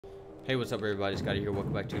Hey, what's up everybody, Scotty here,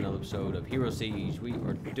 welcome back to another episode of Hero Siege. We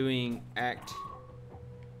are doing Act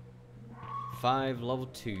 5, Level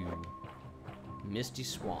 2, Misty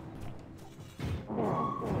Swamp.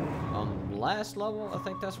 Last level, I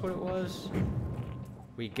think that's what it was.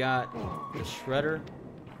 We got the Shredder,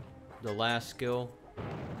 the last skill.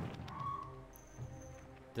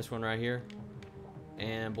 This one right here.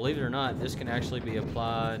 And believe it or not, this can actually be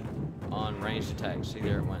applied on ranged attacks. See,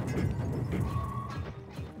 there it went.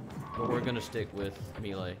 But we're gonna stick with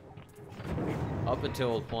melee up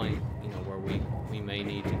until a point, you know, where we may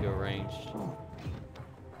need to go ranged.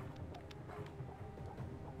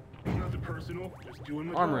 Nothing personal, just doing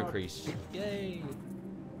my Armor job. increase, yay!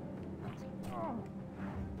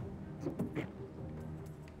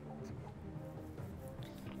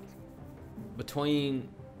 Between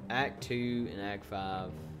Act 2 and Act 5,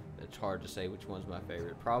 it's hard to say which one's my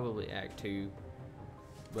favorite. Probably Act 2.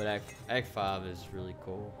 But Act 5 is really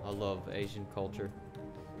cool. I love Asian culture.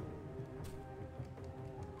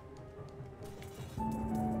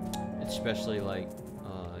 Especially like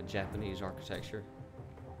Japanese architecture.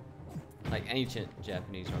 Like ancient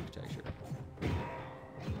Japanese architecture.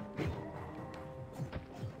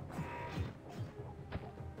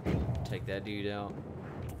 Take that dude out.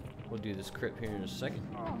 We'll do this crypt here in a second.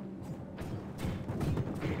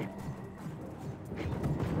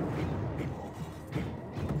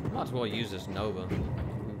 Might as well use this Nova.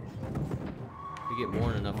 We get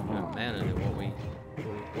more than enough mana than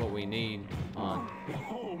what we need on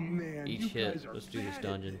each hit. Let's do this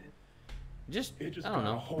dungeon. Just I don't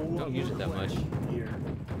know. Don't use it that much.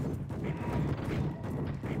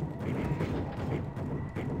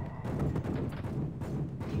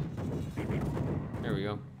 There we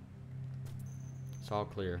go. It's all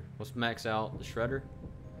clear. Let's max out the Shredder.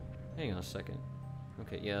 Hang on a second.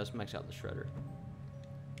 Okay, yeah, let's max out the Shredder.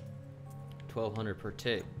 1200 per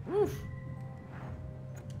tick. Woof.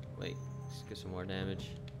 Wait, let's get some more damage.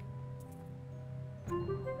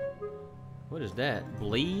 What is that?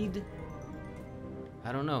 Bleed?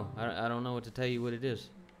 I don't know. I don't know what to tell you what it is.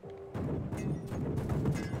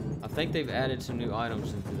 I think they've added some new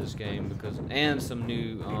items into this game and some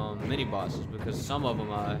new mini bosses, because some of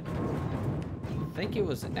them I think it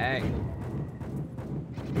was Act.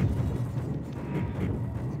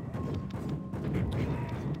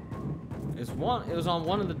 It was on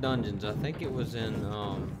one of the dungeons. I think it was in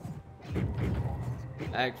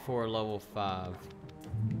Act 4, Level 5.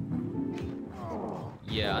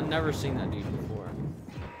 Yeah, I've never seen that dude before.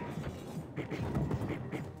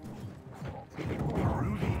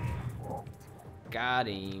 Got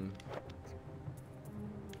him.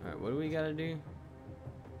 Alright, what do we gotta do?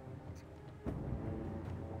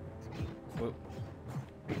 Whoop.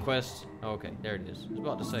 Quest. Oh, okay, there it is. I was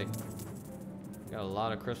about to say. Got a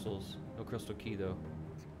lot of crystals. No crystal key though.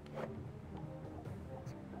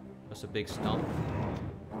 That's a big stump.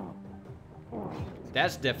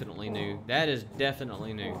 That's definitely new. That is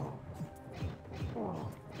definitely new.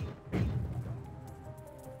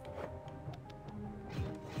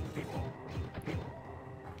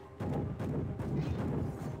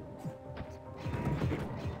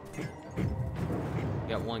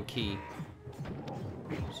 Got one key.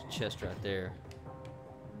 There's a chest right there.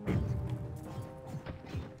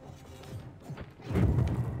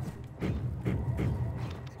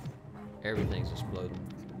 Everything's exploding.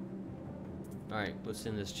 Alright, what's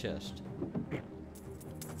in this chest?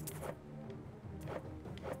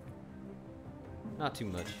 Not too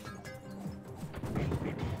much.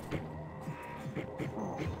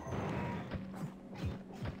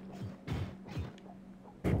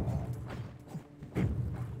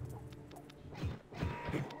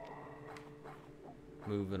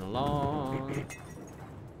 Moving along.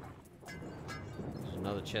 There's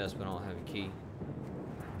another chest, but I don't have a key.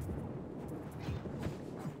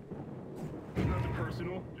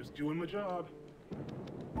 Just doing my job.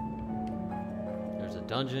 There's a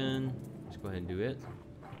dungeon. Let's go ahead and do it.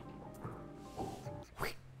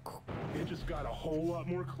 It just got a whole lot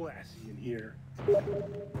more classy in here.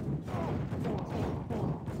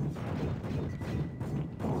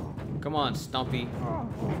 Come on, Stumpy.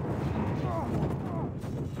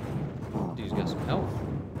 Dude's got some health.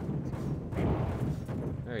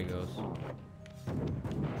 There he goes.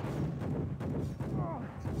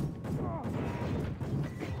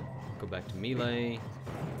 Go back to melee.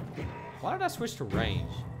 Why did I switch to range?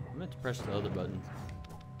 I meant to press the other button.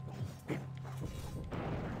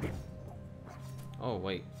 Oh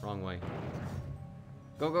wait, wrong way.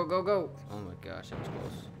 Go, go, go, go! Oh my gosh, that was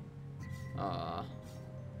close.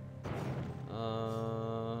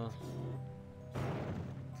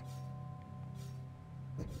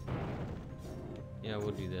 Yeah,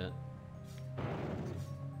 we'll do that.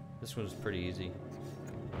 This one's pretty easy.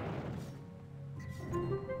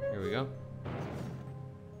 Here we go.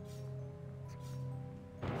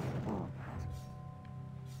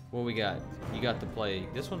 What we got? You got the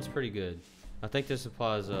plague. This one's pretty good. I think this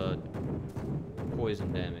applies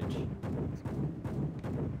poison damage.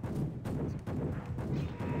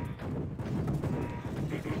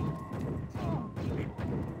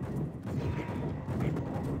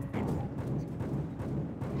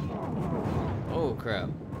 Oh crap.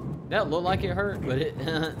 That looked like it hurt, but it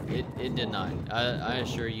it did not. I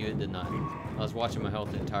assure you it did not. I was watching my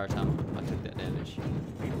health the entire time I took that damage.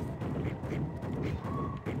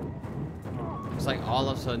 It's like all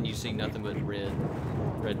of a sudden you see nothing but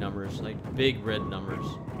red numbers, like big red numbers.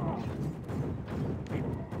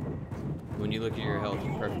 When you look at your health,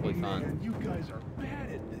 you're perfectly fine. Man, you guys are bad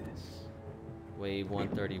at this. Wave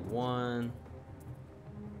 131.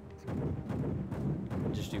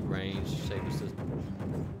 Just do range, save us the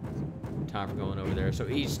time for going over there. So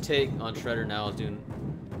each tick on Shredder now is doing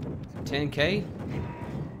 10k.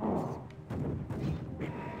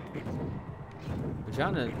 We're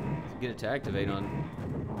trying to get it to activate on.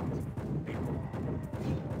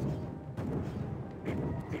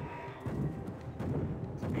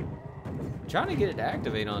 Trying to get it to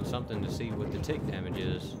activate on something to see what the tick damage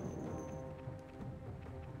is.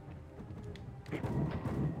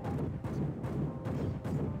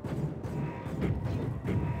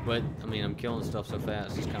 But I mean, I'm killing stuff so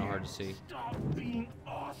fast; it's kind of hard to see. Stop being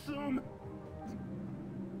awesome.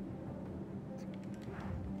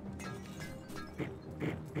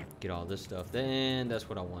 Get all this stuff. Then that's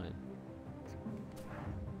what I wanted.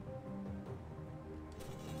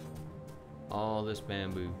 All this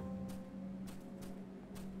bamboo.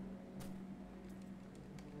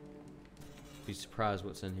 Be surprised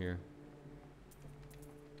what's in here.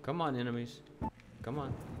 Come on, enemies. Come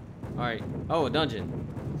on. All right. Oh, a dungeon.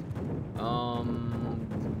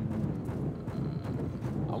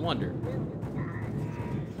 I wonder.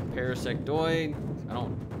 Parasectoid. I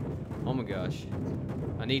don't. Oh my gosh.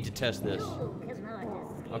 I need to test this.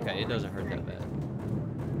 Okay, it doesn't hurt that bad.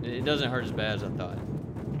 It doesn't hurt as bad as I thought.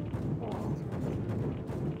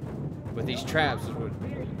 But these traps is what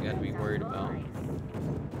you got to be worried about.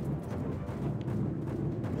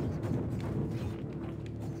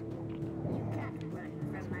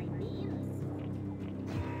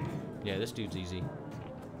 Yeah, this dude's easy.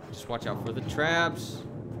 Just watch out for the traps.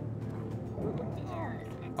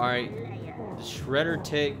 Alright, the Shredder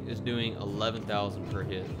tick is doing 11,000 per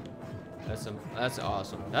hit. That's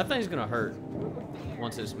awesome. That thing's gonna hurt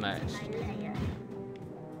once it's maxed.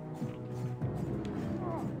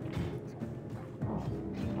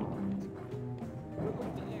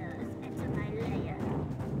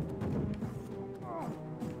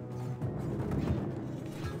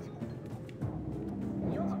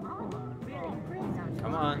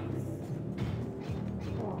 Come on.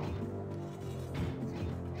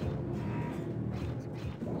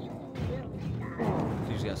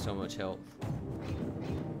 Dude's got so much health.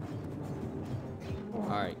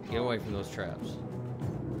 Alright, get away from those traps.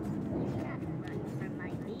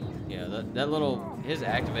 Yeah, that little, his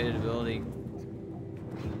activated ability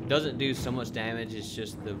doesn't do so much damage, it's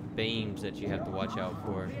just the beams that you have to watch out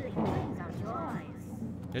for.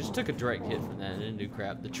 I just took a direct hit from that and didn't do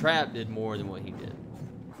crap. The trap did more than what he did.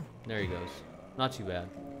 There he goes. Not too bad.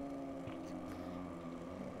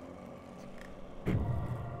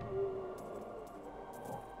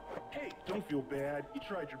 Hey, don't feel bad. You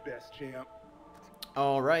tried your best, champ.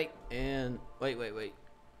 All right, and wait.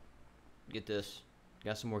 Get this.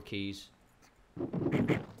 Got some more keys.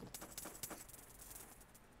 And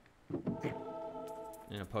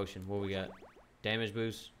a potion. What we got? Damage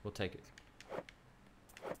boost. We'll take it.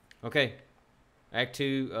 Okay. Act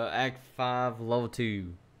 2, Act 5, Level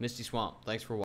 2. Misty Swamp. Thanks for watching.